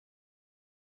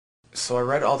So I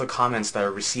read all the comments that I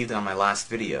received on my last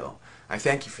video. I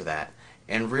thank you for that,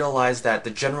 and realized that the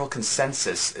general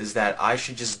consensus is that I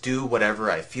should just do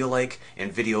whatever I feel like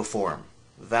in video form.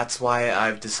 That's why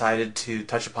I've decided to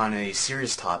touch upon a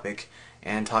serious topic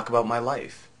and talk about my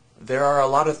life. There are a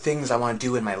lot of things I want to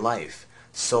do in my life,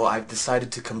 so I've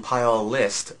decided to compile a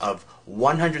list of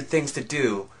 100 things to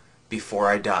do before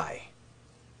I die.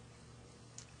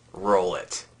 Roll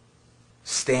it.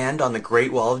 Stand on the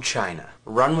Great Wall of China.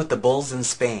 Run with the bulls in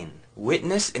Spain.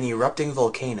 Witness an erupting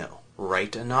volcano.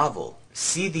 Write a novel.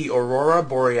 See the Aurora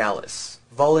Borealis.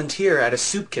 Volunteer at a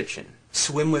soup kitchen.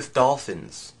 Swim with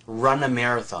dolphins. Run a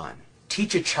marathon.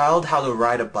 Teach a child how to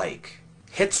ride a bike.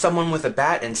 Hit someone with a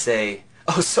bat and say,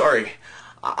 "Oh, sorry,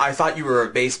 I thought you were a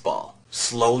baseball."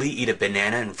 Slowly eat a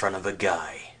banana in front of a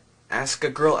guy. Ask a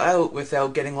girl out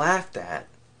without getting laughed at.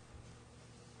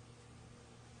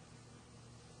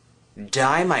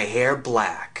 Dye my hair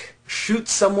black. Shoot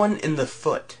someone in the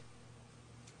foot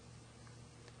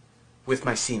with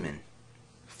my semen.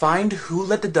 Find Who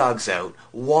Let the Dogs Out,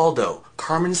 Waldo,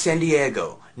 Carmen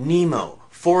Sandiego, Nemo,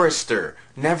 Forrester,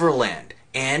 Neverland,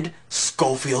 and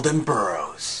Schofield and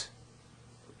Burroughs.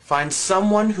 Find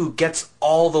someone who gets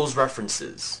all those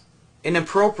references.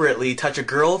 Inappropriately touch a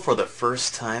girl for the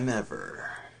first time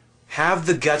ever. Have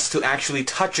the guts to actually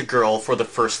touch a girl for the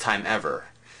first time ever.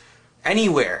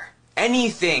 Anywhere.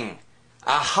 Anything.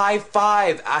 A high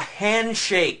five. A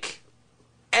handshake.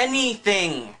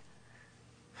 Anything.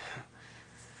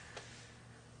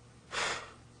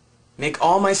 Make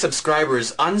all my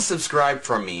subscribers unsubscribe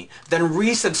from me, then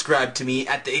resubscribe to me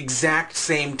at the exact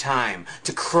same time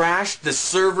to crash the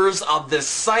servers of this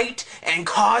site and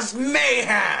cause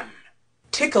mayhem.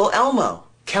 Tickle Elmo.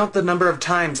 Count the number of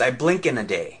times I blink in a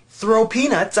day. Throw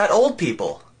peanuts at old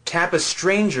people. Tap a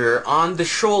stranger on the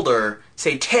shoulder,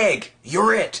 say, "Tag,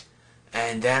 you're it,"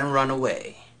 and then run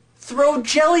away. Throw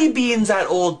jelly beans at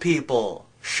old people.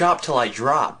 Shop till I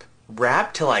drop.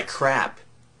 Rap till I crap.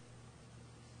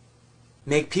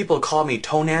 Make people call me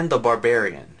Tonan the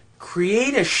Barbarian.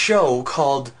 Create a show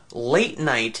called Late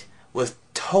Night with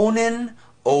Tonan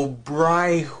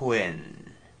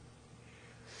O'Brien.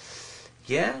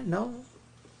 Yeah? No?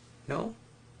 No?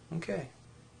 Okay.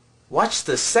 Watch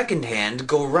the second hand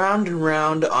go round and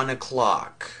round on a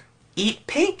clock. Eat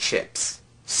paint chips.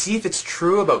 See if it's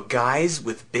true about guys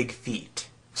with big feet.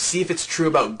 See if it's true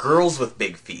about girls with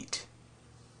big feet.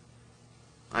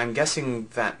 I'm guessing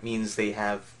that means they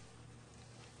have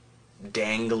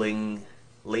dangling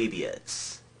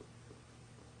labias.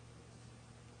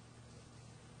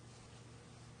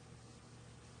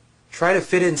 Try to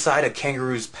fit inside a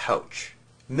kangaroo's pouch.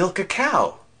 Milk a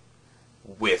cow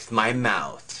with my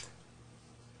mouth.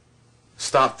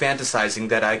 Stop fantasizing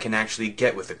that I can actually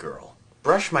get with a girl.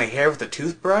 Brush my hair with a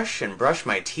toothbrush and brush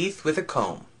my teeth with a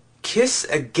comb. Kiss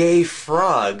a gay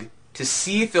frog to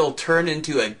see if it'll turn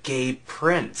into a gay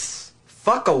prince.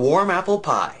 Fuck a warm apple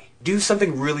pie. Do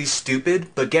something really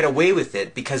stupid, but get away with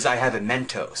it because I have a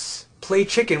Mentos. Play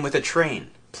chicken with a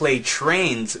train. Play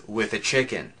trains with a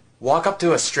chicken. Walk up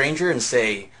to a stranger and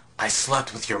say, "I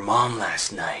slept with your mom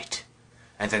last night."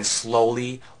 And then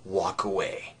slowly walk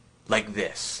away. Like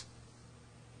this.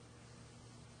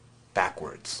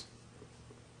 Backwards.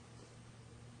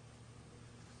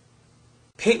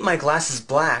 Paint my glasses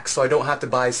black so I don't have to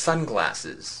buy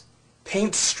sunglasses.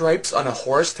 Paint stripes on a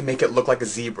horse to make it look like a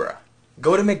zebra.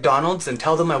 Go to McDonald's and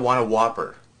tell them I want a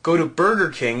Whopper. Go to Burger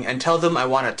King and tell them I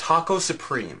want a Taco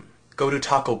Supreme. Go to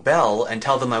Taco Bell and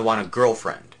tell them I want a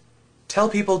girlfriend. Tell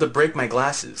people to break my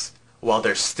glasses while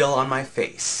they're still on my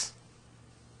face.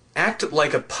 Act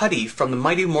like a putty from the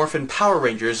Mighty Morphin Power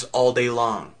Rangers all day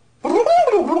long.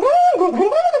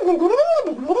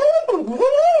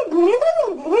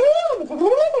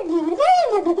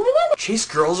 Chase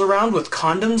girls around with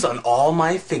condoms on all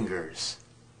my fingers.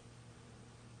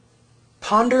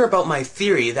 Ponder about my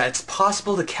theory that it's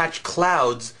possible to catch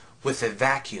clouds with a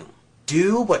vacuum.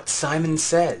 Do what Simon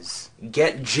says.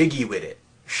 Get jiggy with it.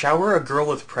 Shower a girl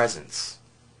with presents.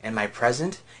 And my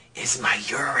present is my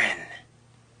urine.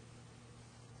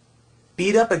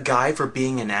 Beat up a guy for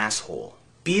being an asshole.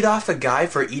 Beat off a guy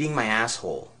for eating my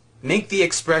asshole. Make the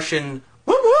expression,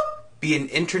 "whoop whoop," be an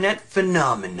internet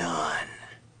phenomenon.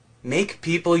 Make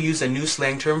people use a new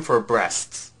slang term for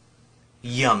breasts.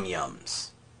 Yum-yums.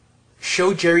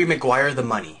 Show Jerry Maguire the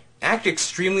money. Act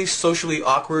extremely socially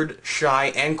awkward,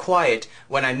 shy, and quiet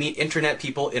when I meet internet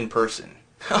people in person.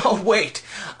 Oh wait,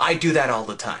 I do that all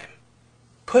the time.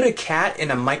 Put a cat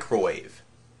in a microwave.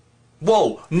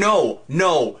 Whoa, no,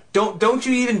 no, don't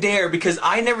you even dare, because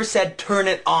I never said turn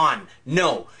it on.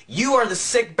 No, you are the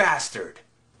sick bastard.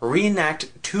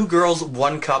 Reenact 2 Girls,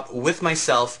 1 Cup with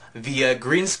myself via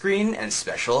green screen and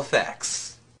special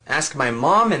effects. Ask my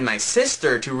mom and my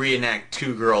sister to reenact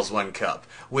 2 Girls, 1 Cup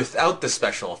without the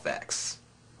special effects.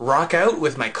 Rock out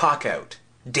with my cock out.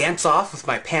 Dance off with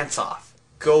my pants off.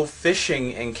 Go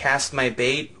fishing and cast my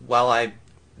bait while I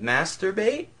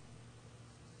masturbate?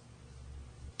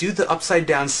 Do the upside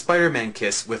down Spider-Man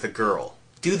kiss with a girl.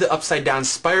 Do the upside down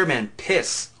Spider-Man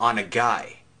piss on a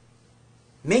guy.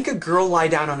 Make a girl lie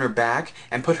down on her back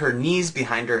and put her knees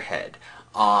behind her head.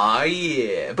 Aw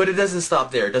yeah, but it doesn't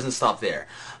stop there, it doesn't stop there.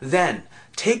 Then,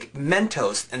 take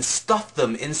Mentos and stuff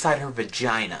them inside her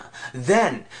vagina.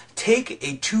 Then, take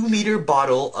a 2-liter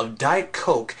bottle of Diet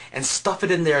Coke and stuff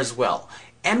it in there as well.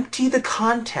 Empty the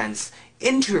contents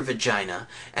into her vagina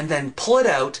and then pull it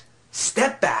out,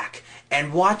 step back,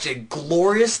 and watch a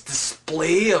glorious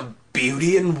display of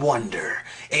beauty and wonder.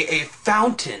 A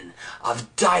fountain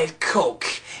of Diet Coke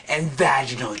and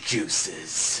vaginal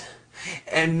juices.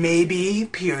 And maybe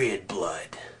period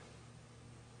blood.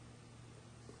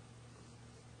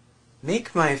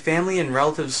 Make my family and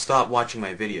relatives stop watching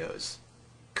my videos.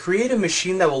 Create a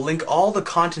machine that will link all the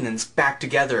continents back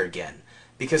together again,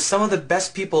 because some of the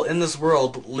best people in this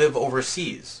world live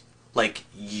overseas. Like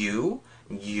you,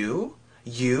 and you.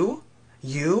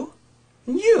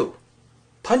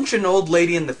 Punch an old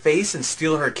lady in the face and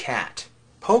steal her cat.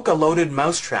 Poke a loaded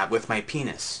mousetrap with my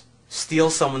penis.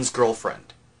 Steal someone's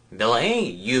girlfriend. Billy,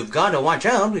 you've got to watch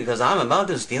out because I'm about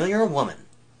to steal your woman.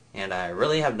 And I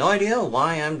really have no idea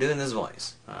why I'm doing this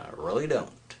voice. I really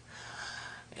don't.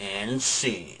 And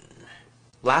scene.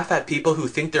 Laugh at people who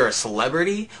think they're a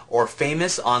celebrity or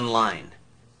famous online.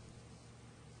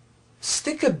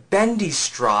 Stick a bendy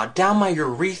straw down my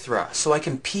urethra so I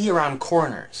can pee around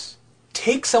corners.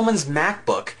 Take someone's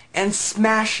MacBook and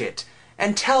smash it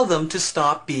and tell them to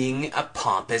stop being a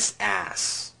pompous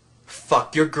ass.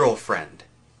 Fuck your girlfriend.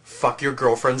 Fuck your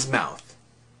girlfriend's mouth.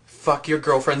 Fuck your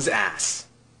girlfriend's ass.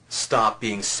 Stop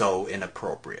being so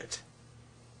inappropriate.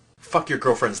 Fuck your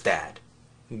girlfriend's dad.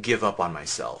 Give up on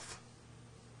myself.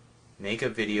 Make a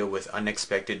video with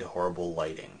unexpected horrible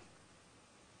lighting.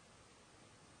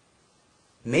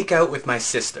 Make out with my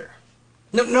sister.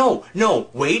 No,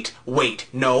 wait,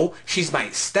 no, she's my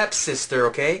stepsister,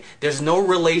 okay? There's no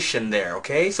relation there,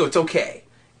 okay? So it's okay.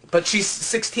 But she's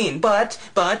 16, but,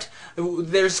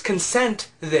 there's consent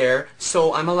there,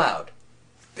 so I'm allowed.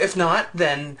 If not,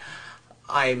 then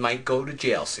I might go to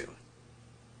jail soon.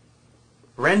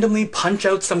 Randomly punch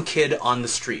out some kid on the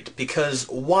street, because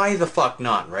why the fuck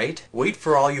not, right? Wait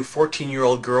for all you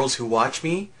 14-year-old girls who watch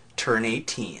me turn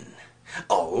 18.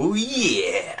 Oh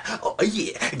yeah,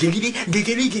 giggity,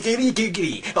 giggity, giggity,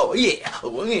 giggity, oh yeah,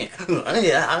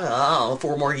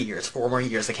 4 more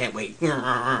years, I can't wait.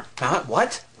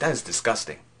 What? That is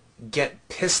disgusting. Get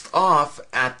pissed off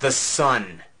at the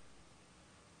sun.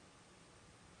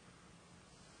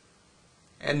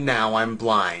 And now I'm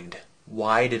blind.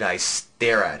 Why did I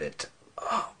stare at it?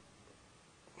 Oh.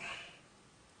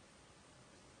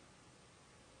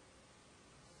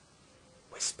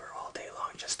 Whisper all day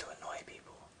long just to annoy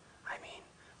people. I mean,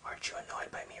 aren't you annoyed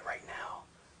by me right now?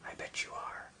 I bet you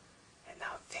are. And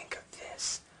now think of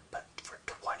this, but for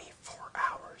 24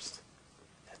 hours.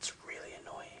 That's really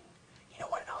annoying. You know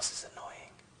what else is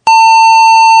annoying?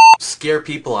 Scare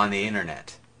people on the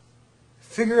internet.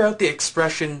 Figure out the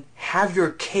expression, have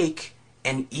your cake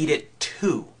and eat it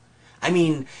too. I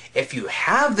mean, if you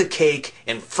have the cake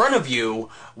in front of you,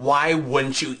 why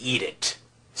wouldn't you eat it?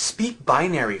 Speak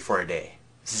binary for a day.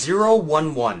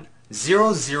 011,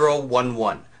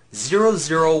 0011,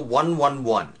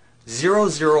 00111, 001,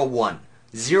 0011,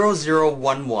 001,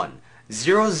 01,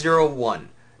 011,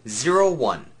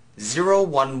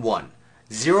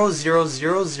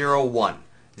 00001,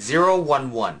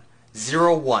 011,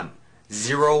 01,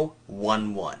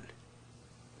 011.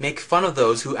 Make fun of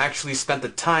those who actually spent the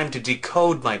time to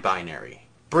decode my binary.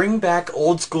 Bring back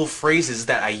old school phrases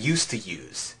that I used to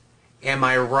use. Am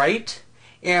I right?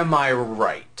 Am I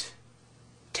right?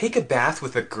 Take a bath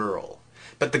with a girl,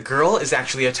 but the girl is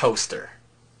actually a toaster.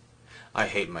 I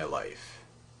hate my life.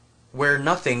 Wear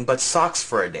nothing but socks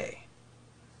for a day.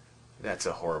 That's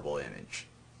a horrible image.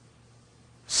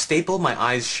 Staple my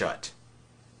eyes shut.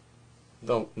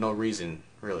 Though no reason,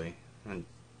 really. I'm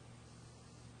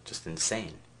just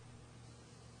insane.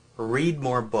 Read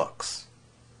more books.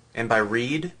 And by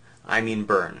read, I mean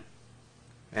burn.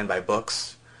 And by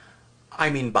books, I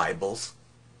mean Bibles.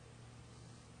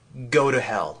 Go to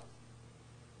hell.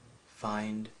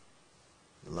 Find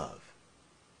love.